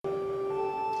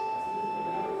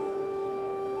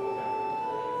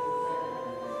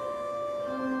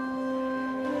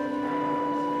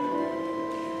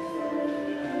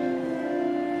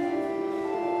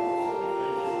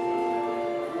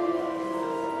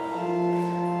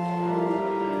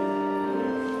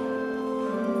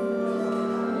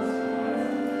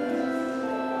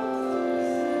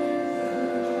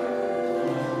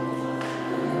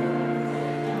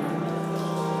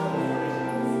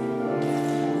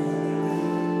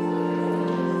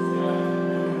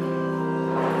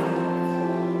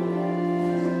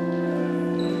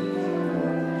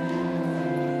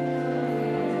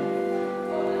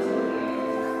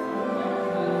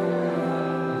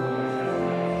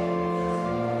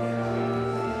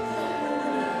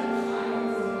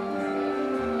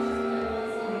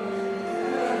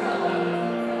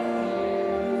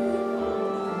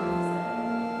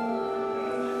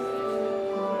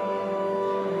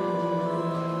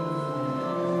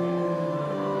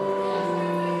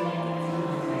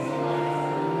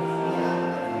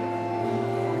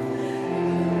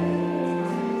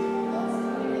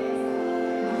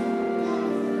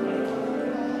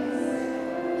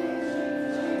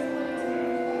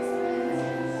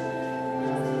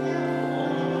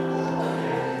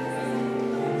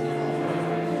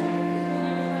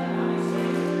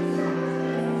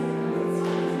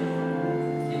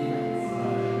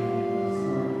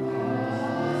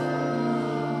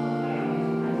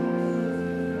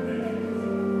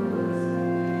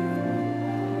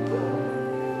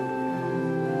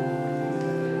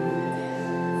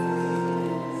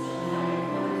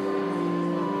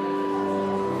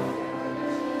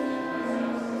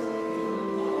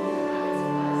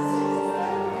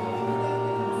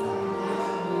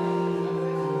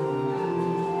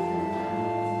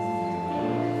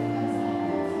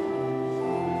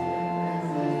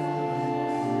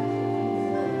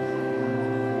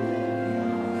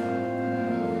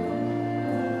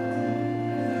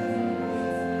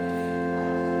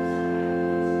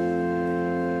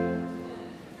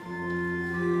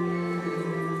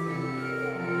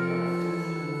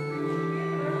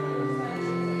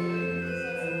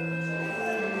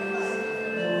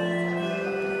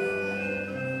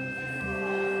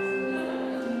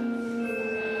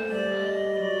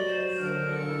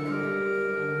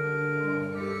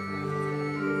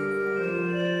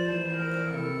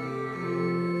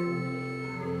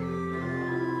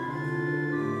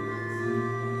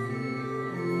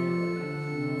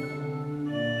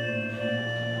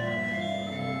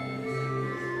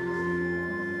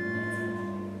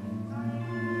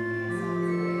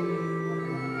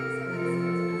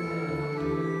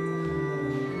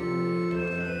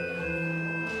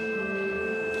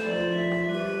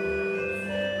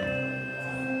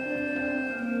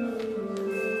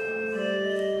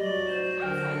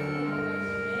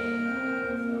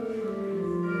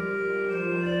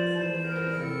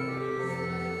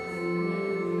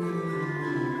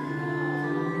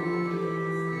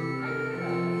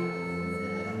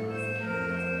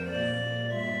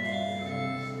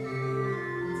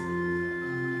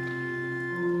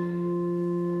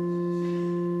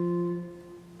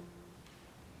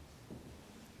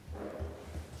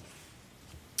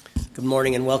Good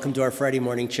morning and welcome to our Friday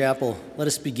morning chapel. Let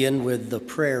us begin with the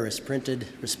prayer as printed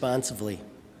responsively.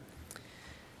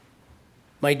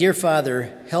 My dear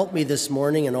Father, help me this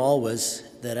morning and always,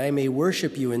 that I may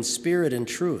worship you in spirit and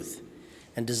truth,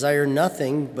 and desire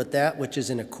nothing but that which is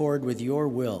in accord with your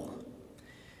will.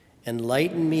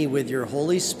 Enlighten me with your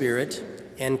Holy Spirit,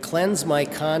 and cleanse my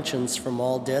conscience from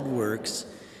all dead works,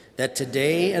 that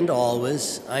today and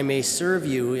always I may serve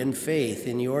you in faith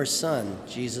in your Son,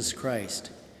 Jesus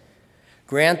Christ.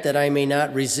 Grant that I may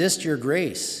not resist your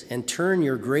grace and turn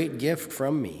your great gift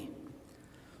from me.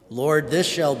 Lord, this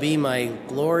shall be my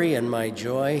glory and my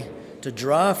joy, to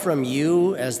draw from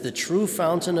you as the true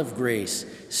fountain of grace,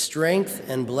 strength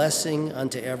and blessing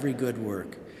unto every good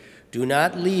work. Do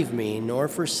not leave me nor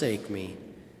forsake me.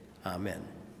 Amen.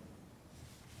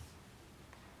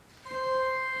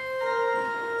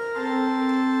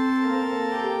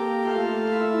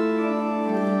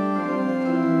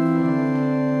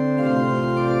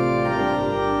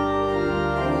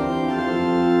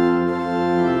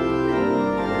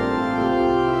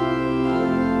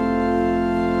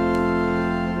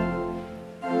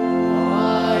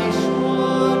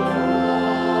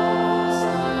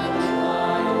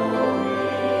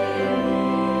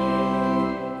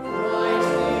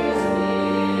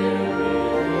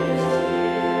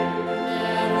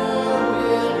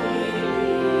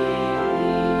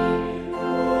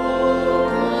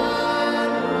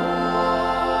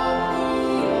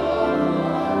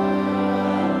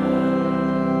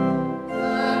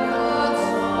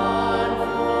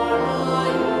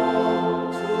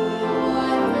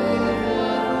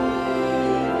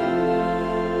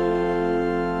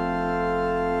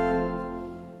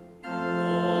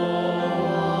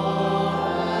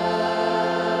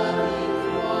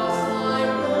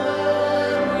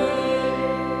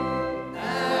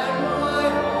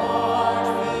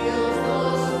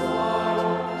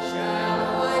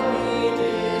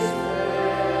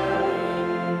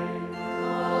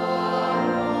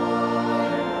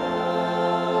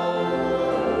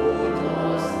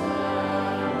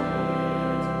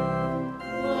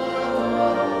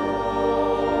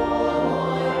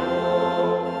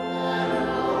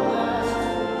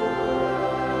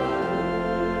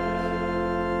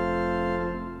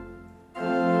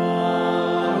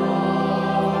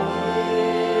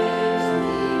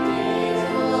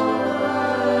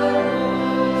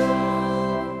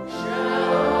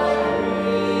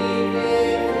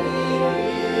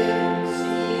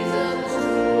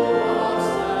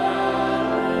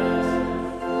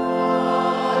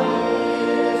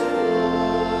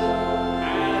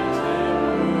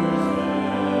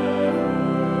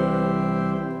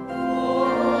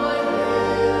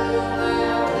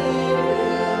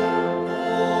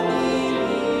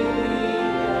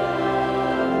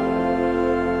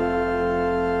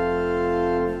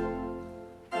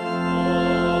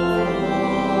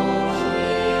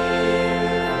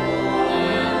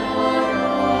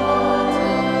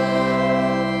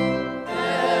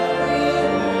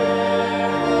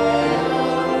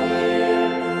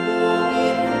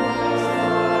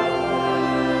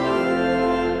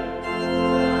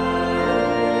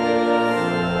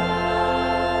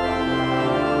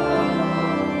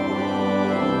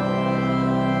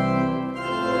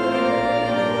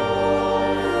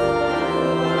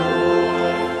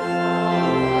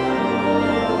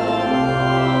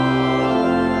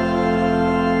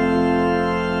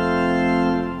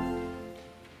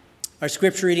 Our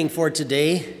scripture reading for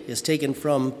today is taken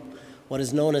from what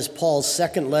is known as Paul's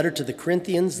second letter to the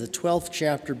Corinthians, the 12th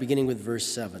chapter, beginning with verse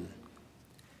 7.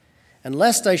 And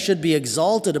lest I should be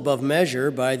exalted above measure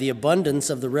by the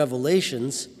abundance of the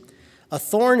revelations, a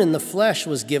thorn in the flesh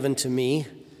was given to me,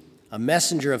 a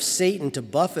messenger of Satan to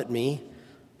buffet me,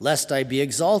 lest I be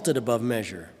exalted above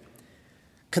measure.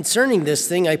 Concerning this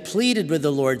thing I pleaded with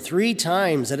the Lord 3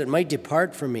 times that it might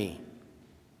depart from me.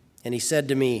 And he said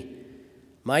to me,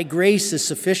 My grace is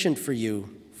sufficient for you,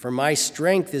 for my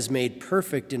strength is made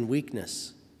perfect in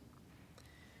weakness.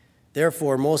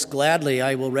 Therefore, most gladly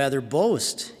I will rather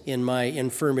boast in my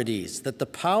infirmities, that the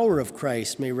power of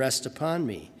Christ may rest upon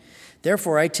me.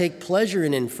 Therefore, I take pleasure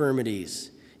in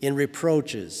infirmities, in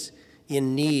reproaches,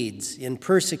 in needs, in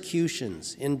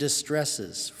persecutions, in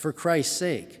distresses, for Christ's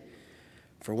sake.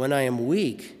 For when I am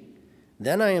weak,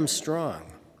 then I am strong.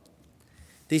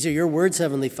 These are your words,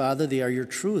 Heavenly Father. They are your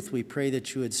truth. We pray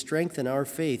that you would strengthen our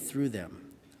faith through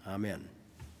them. Amen.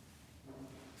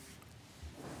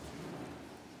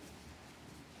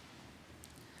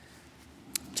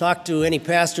 Talk to any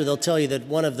pastor, they'll tell you that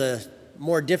one of the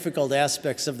more difficult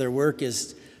aspects of their work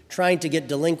is trying to get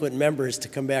delinquent members to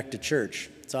come back to church.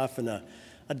 It's often a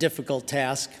a difficult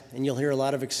task, and you'll hear a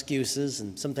lot of excuses,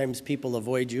 and sometimes people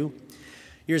avoid you.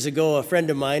 Years ago, a friend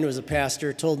of mine who was a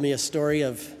pastor told me a story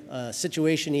of a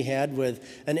situation he had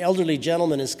with an elderly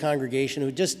gentleman in his congregation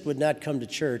who just would not come to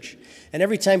church. And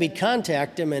every time he'd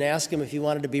contact him and ask him if he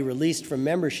wanted to be released from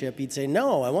membership, he'd say,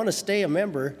 "No, I want to stay a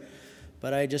member,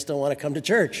 but I just don't want to come to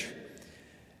church."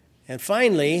 And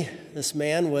finally, this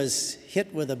man was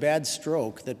hit with a bad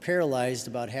stroke that paralyzed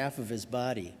about half of his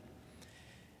body.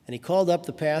 And he called up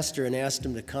the pastor and asked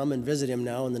him to come and visit him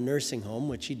now in the nursing home,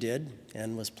 which he did,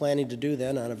 and was planning to do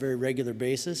then on a very regular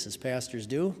basis, as pastors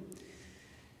do.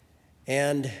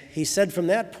 And he said from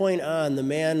that point on, the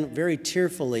man very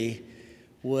tearfully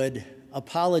would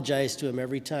apologize to him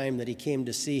every time that he came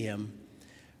to see him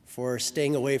for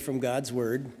staying away from God's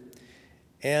word,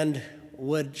 and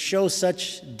would show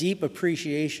such deep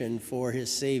appreciation for his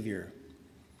Savior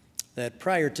that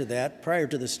prior to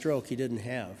the stroke, he didn't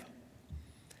have.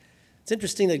 It's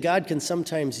interesting that God can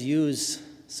sometimes use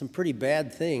some pretty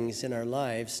bad things in our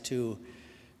lives to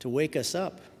wake us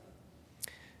up.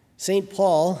 St.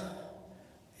 Paul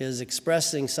is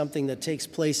expressing something that takes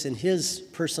place in his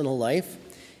personal life,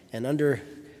 and under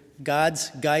God's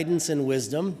guidance and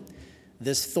wisdom,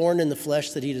 this thorn in the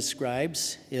flesh that he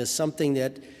describes is something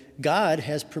that God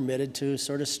has permitted to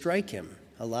sort of strike him,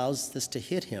 allows this to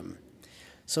hit him.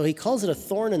 So he calls it a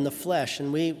thorn in the flesh,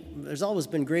 and there's always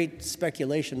been great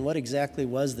speculation, what exactly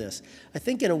was this? I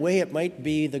think in a way it might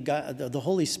be the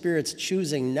Holy Spirit's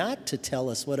choosing not to tell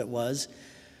us what it was,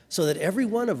 so that every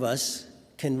one of us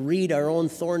can read our own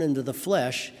thorn into the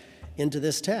flesh into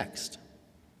this text.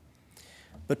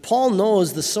 But Paul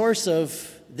knows the source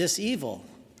of this evil.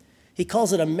 He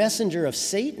calls it a messenger of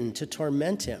Satan to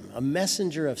torment him, a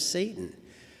messenger of Satan.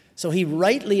 So he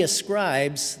rightly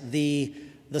ascribes the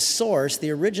source,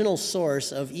 the original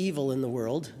source of evil in the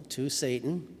world to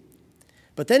Satan.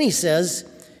 But then he says,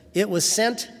 it was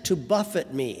sent to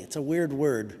buffet me. It's a weird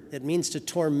word. It means to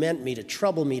torment me, to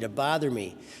trouble me, to bother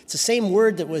me. It's the same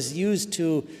word that was used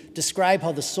to describe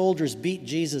how the soldiers beat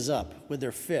Jesus up with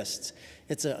their fists.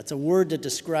 It's a word that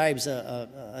describes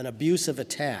an abusive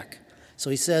attack. So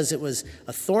he says it was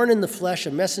a thorn in the flesh,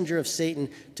 a messenger of Satan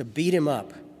to beat him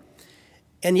up.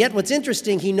 And yet what's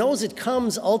interesting, he knows it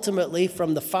comes ultimately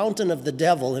from the fountain of the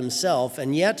devil himself,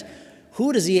 and yet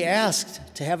who does he ask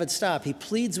to have it stop? He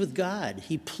pleads with God.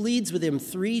 He pleads with him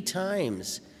 3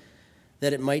 times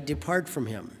that it might depart from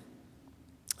him.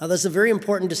 Now, that's a very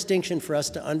important distinction for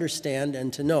us to understand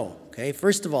and to know. Okay,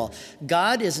 first of all,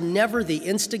 God is never the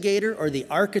instigator or the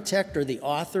architect or the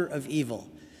author of evil.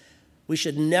 We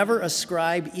should never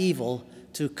ascribe evil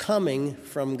to coming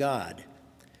from God.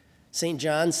 St.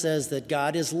 John says that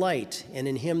God is light, and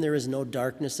in him there is no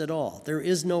darkness at all. There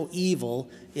is no evil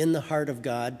in the heart of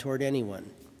God toward anyone.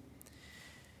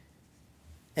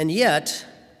 And yet,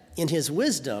 in his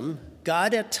wisdom,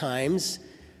 God at times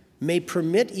may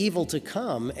permit evil to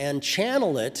come and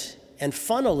channel it and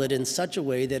funnel it in such a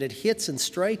way that it hits and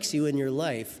strikes you in your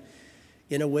life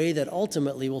in a way that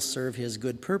ultimately will serve his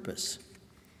good purpose.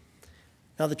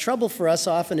 Now, the trouble for us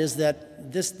often is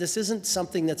that this isn't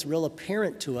something that's real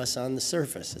apparent to us on the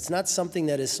surface. It's not something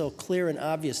that is so clear and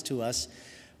obvious to us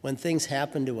when things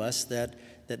happen to us that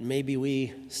maybe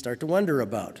we start to wonder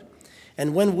about.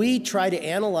 And when we try to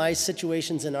analyze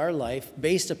situations in our life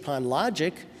based upon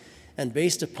logic and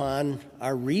based upon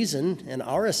our reason and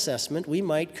our assessment, we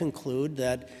might conclude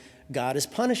that God is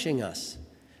punishing us.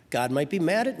 God might be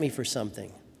mad at me for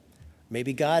something.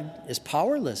 Maybe God is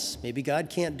powerless. Maybe God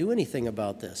can't do anything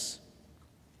about this.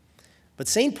 But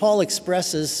St. Paul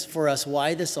expresses for us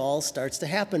why this all starts to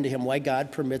happen to him, why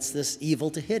God permits this evil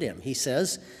to hit him. He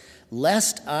says,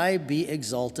 "Lest I be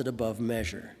exalted above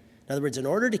measure." In other words, in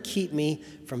order to keep me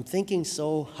from thinking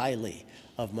so highly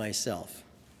of myself.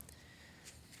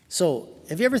 So,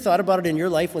 have you ever thought about it in your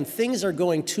life when things are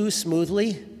going too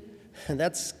smoothly?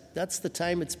 That's the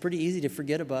time it's pretty easy to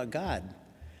forget about God.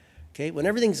 Okay, when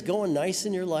everything's going nice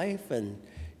in your life and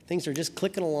things are just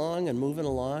clicking along and moving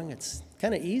along, it's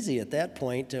kind of easy at that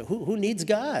point. Who needs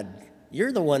God?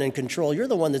 You're the one in control. You're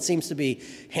the one that seems to be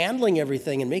handling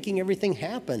everything and making everything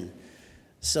happen.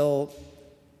 So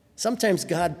sometimes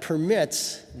God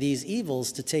permits these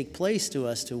evils to take place to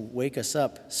us to wake us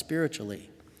up spiritually.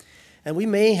 And we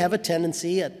may have a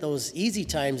tendency at those easy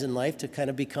times in life to kind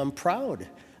of become proud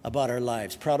about our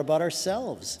lives, proud about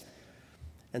ourselves.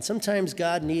 And sometimes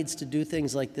God needs to do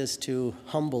things like this to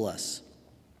humble us.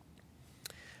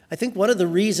 I think one of the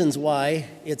reasons why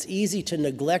it's easy to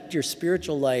neglect your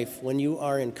spiritual life when you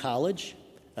are in college,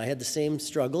 I had the same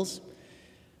struggles.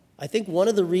 I think one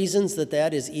of the reasons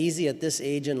that is easy at this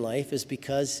age in life is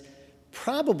because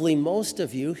probably most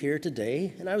of you here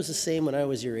today, and I was the same when I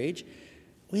was your age,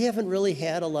 we haven't really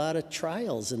had a lot of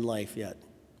trials in life yet.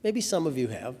 Maybe some of you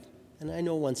have, and I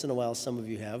know once in a while some of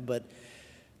you have, but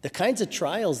the kinds of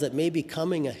trials that may be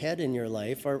coming ahead in your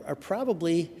life are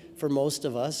probably, for most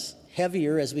of us,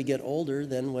 heavier as we get older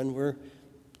than when we're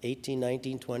 18,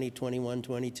 19, 20, 21,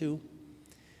 22.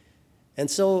 And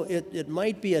so it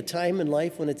might be a time in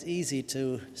life when it's easy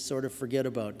to sort of forget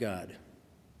about God.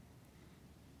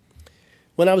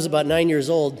 When I was about 9 years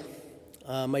old,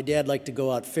 my dad liked to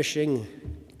go out fishing,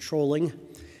 trolling,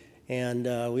 and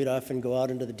we'd often go out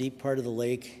into the deep part of the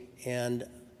lake, and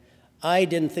I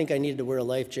didn't think I needed to wear a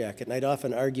life jacket, and I'd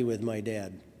often argue with my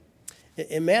dad.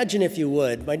 Imagine if you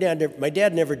would, my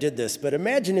dad never did this, but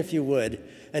imagine if you would,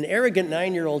 an arrogant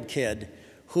 9-year-old kid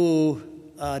who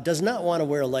does not want to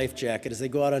wear a life jacket as they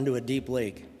go out onto a deep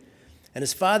lake. And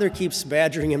his father keeps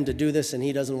badgering him to do this, and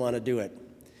he doesn't want to do it.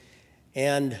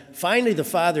 And finally, the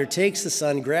father takes the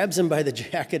son, grabs him by the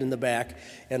jacket in the back,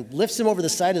 and lifts him over the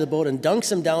side of the boat and dunks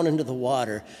him down into the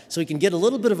water so he can get a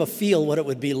little bit of a feel what it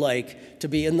would be like to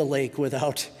be in the lake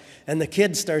without. And the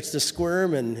kid starts to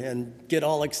squirm and get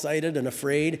all excited and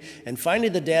afraid. And finally,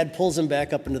 the dad pulls him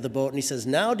back up into the boat, and he says,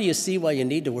 "Now do you see why you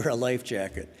need to wear a life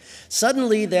jacket?"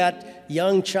 Suddenly, that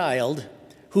young child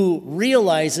who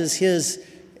realizes his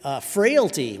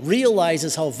frailty,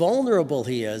 realizes how vulnerable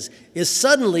he is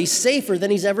suddenly safer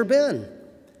than he's ever been.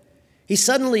 He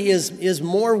suddenly is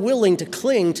more willing to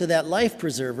cling to that life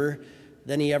preserver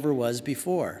than he ever was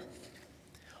before.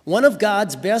 One of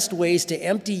God's best ways to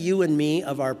empty you and me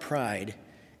of our pride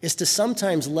is to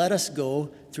sometimes let us go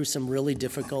through some really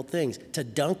difficult things, to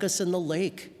dunk us in the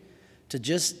lake, to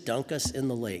just dunk us in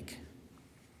the lake.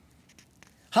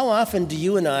 How often do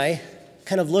you and I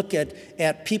kind of look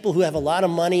at people who have a lot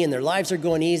of money and their lives are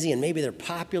going easy and maybe they're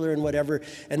popular and whatever,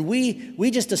 and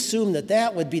we just assume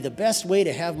that would be the best way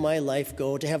to have my life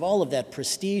go, to have all of that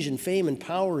prestige and fame and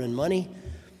power and money.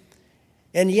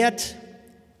 And yet,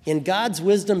 in God's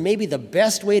wisdom, maybe the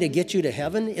best way to get you to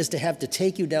heaven is to have to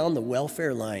take you down the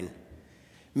welfare line.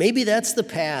 Maybe that's the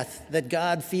path that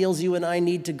God feels you and I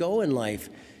need to go in life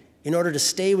in order to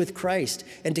stay with Christ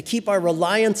and to keep our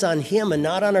reliance on Him and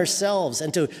not on ourselves,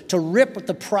 and to rip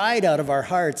the pride out of our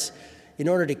hearts in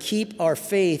order to keep our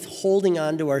faith holding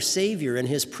on to our Savior and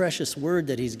His precious word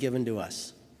that He's given to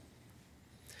us.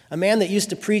 A man that used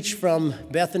to preach from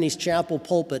Bethany's chapel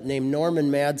pulpit named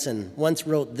Norman Madsen once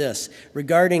wrote this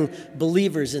regarding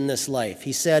believers in this life.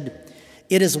 He said,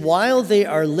 "It is while they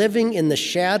are living in the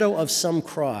shadow of some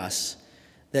cross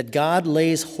that God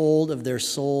lays hold of their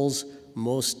souls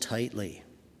most tightly."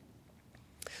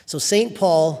 So St.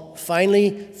 Paul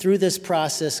finally, through this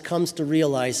process, comes to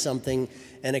realize something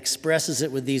and expresses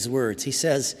it with these words. He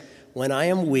says, "When I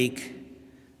am weak,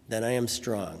 then I am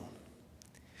strong."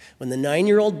 When the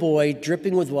 9-year-old boy,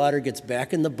 dripping with water, gets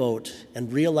back in the boat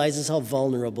and realizes how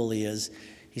vulnerable he is,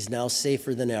 he's now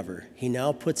safer than ever. He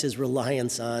now puts his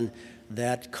reliance on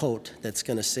that coat that's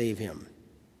going to save him.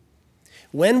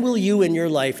 When will you in your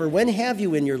life, or when have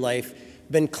you in your life,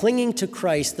 been clinging to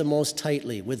Christ the most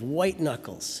tightly with white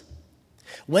knuckles?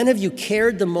 When have you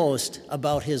cared the most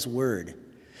about His word?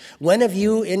 When have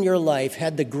you in your life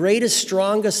had the greatest,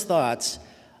 strongest thoughts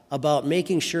about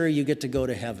making sure you get to go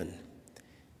to heaven?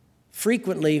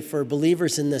 Frequently, for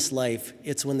believers in this life,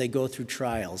 it's when they go through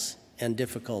trials and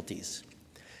difficulties.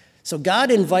 So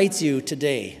God invites you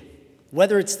today,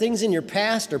 whether it's things in your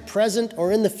past or present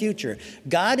or in the future,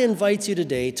 God invites you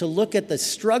today to look at the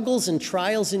struggles and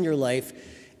trials in your life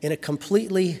in a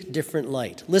completely different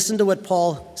light. Listen to what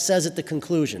Paul says at the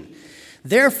conclusion.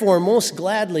 "Therefore, most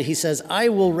gladly," he says, "I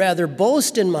will rather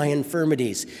boast in my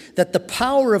infirmities, that the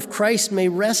power of Christ may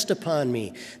rest upon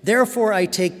me. Therefore, I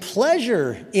take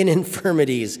pleasure in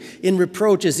infirmities, in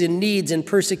reproaches, in needs, in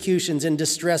persecutions, in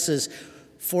distresses,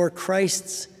 for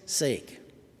Christ's sake."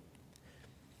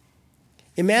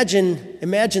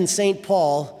 Imagine St.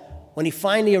 Paul when he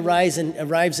finally arrives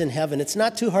in heaven. It's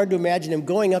not too hard to imagine him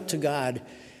going up to God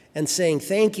and saying,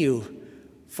 "Thank you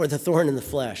for the thorn in the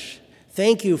flesh.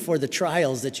 Thank you for the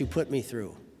trials that you put me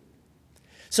through."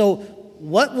 So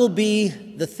what will be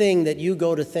the thing that you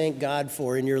go to thank God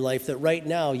for in your life that right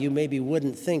now you maybe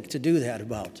wouldn't think to do that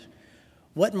about?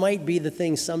 What might be the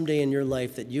thing someday in your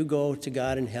life that you go to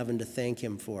God in heaven to thank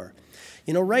Him for?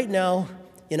 You know, right now,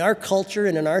 in our culture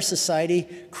and in our society,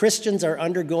 Christians are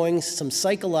undergoing some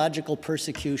psychological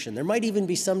persecution. There might even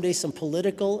be someday some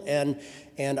political and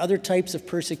other types of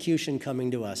persecution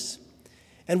coming to us.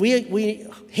 And we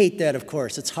hate that, of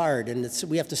course. It's hard, and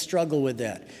we have to struggle with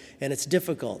that, and it's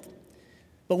difficult.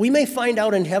 But we may find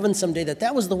out in heaven someday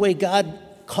that was the way God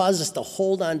cause us to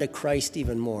hold on to Christ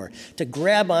even more, to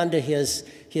grab onto his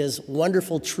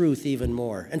wonderful truth even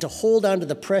more, and to hold on to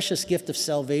the precious gift of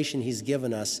salvation he's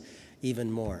given us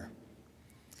even more.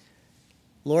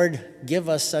 Lord, give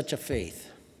us such a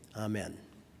faith. Amen.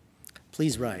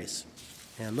 Please rise,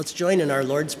 and let's join in our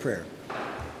Lord's Prayer.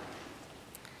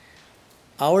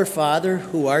 Our Father,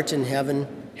 who art in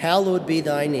heaven, hallowed be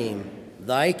thy name.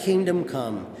 Thy kingdom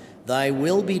come, thy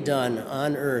will be done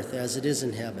on earth as it is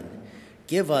in heaven.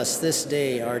 Give us this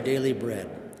day our daily bread,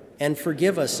 and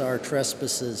forgive us our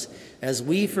trespasses, as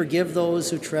we forgive those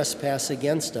who trespass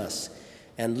against us.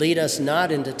 And lead us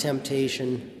not into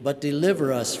temptation, but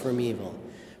deliver us from evil.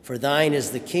 For thine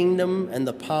is the kingdom, and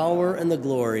the power, and the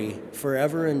glory,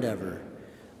 forever and ever.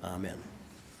 Amen.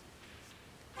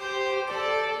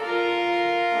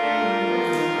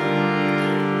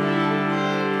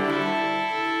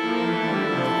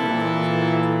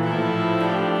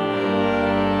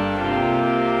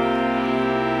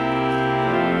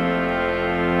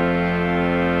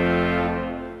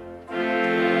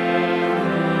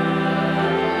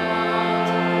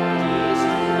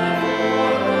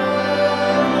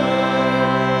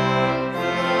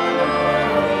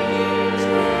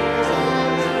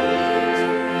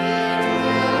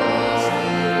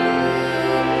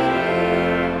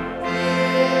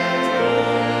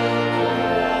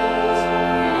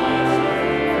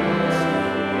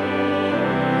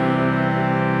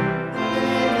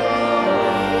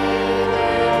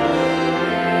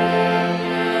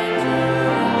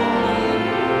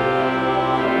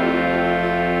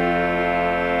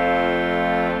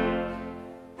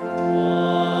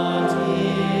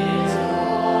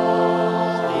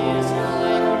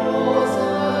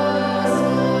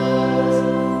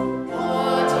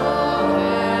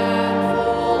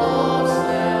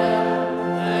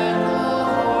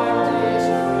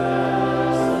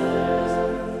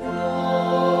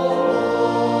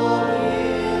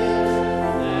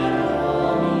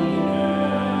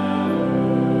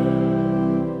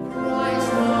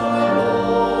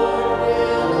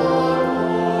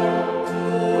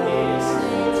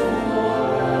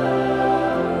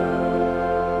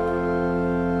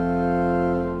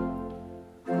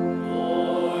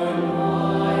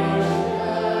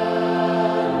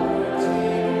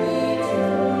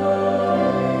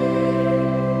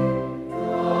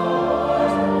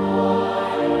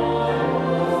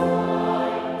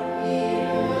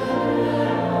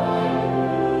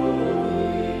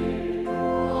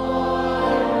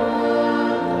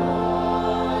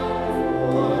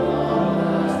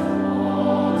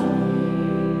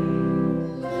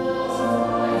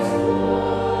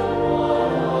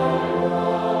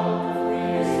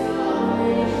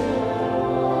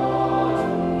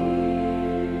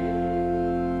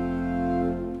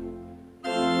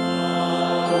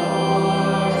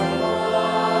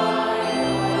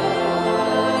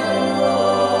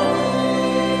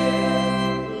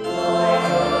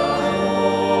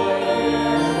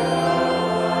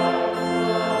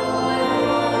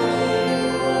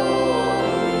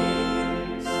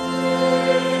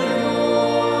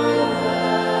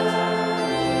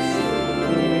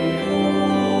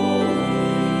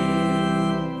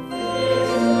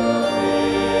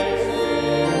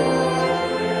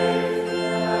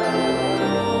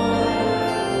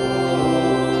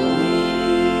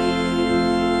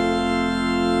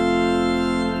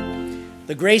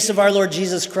 The grace of our Lord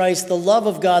Jesus Christ, the love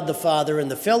of God the Father, and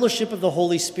the fellowship of the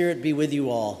Holy Spirit be with you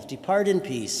all. Depart in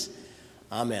peace.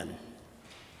 Amen.